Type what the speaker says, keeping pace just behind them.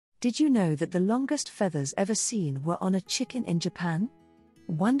Did you know that the longest feathers ever seen were on a chicken in Japan?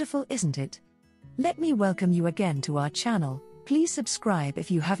 Wonderful, isn't it? Let me welcome you again to our channel. Please subscribe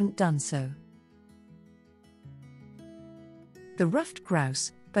if you haven't done so. The ruffed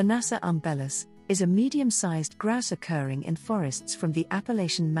grouse, Bonasa umbellus, is a medium-sized grouse occurring in forests from the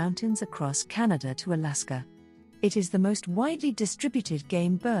Appalachian Mountains across Canada to Alaska. It is the most widely distributed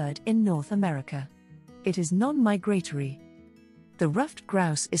game bird in North America. It is non-migratory. The ruffed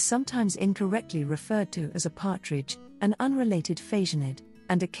grouse is sometimes incorrectly referred to as a partridge, an unrelated phasianid,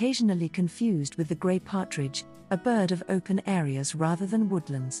 and occasionally confused with the gray partridge, a bird of open areas rather than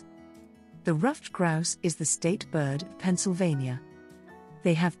woodlands. The ruffed grouse is the state bird of Pennsylvania.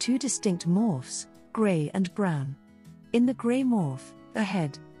 They have two distinct morphs, gray and brown. In the gray morph, the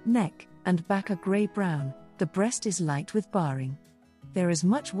head, neck, and back are gray-brown, the breast is light with barring. There is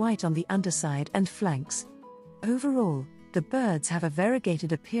much white on the underside and flanks. Overall, the birds have a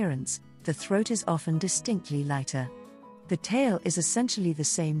variegated appearance, the throat is often distinctly lighter. The tail is essentially the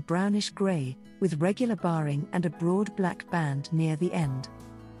same brownish-gray, with regular barring and a broad black band near the end.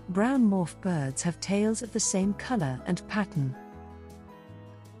 Brown-morph birds have tails of the same color and pattern.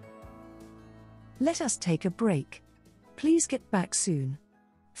 Let us take a break. Please get back soon.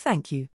 Thank you.